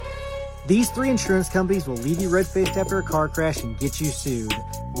These 3 insurance companies will leave you red-faced after a car crash and get you sued.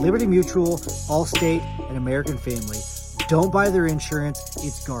 Liberty Mutual, Allstate, and American Family. Don't buy their insurance.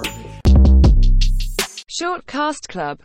 It's garbage. Short Cast Club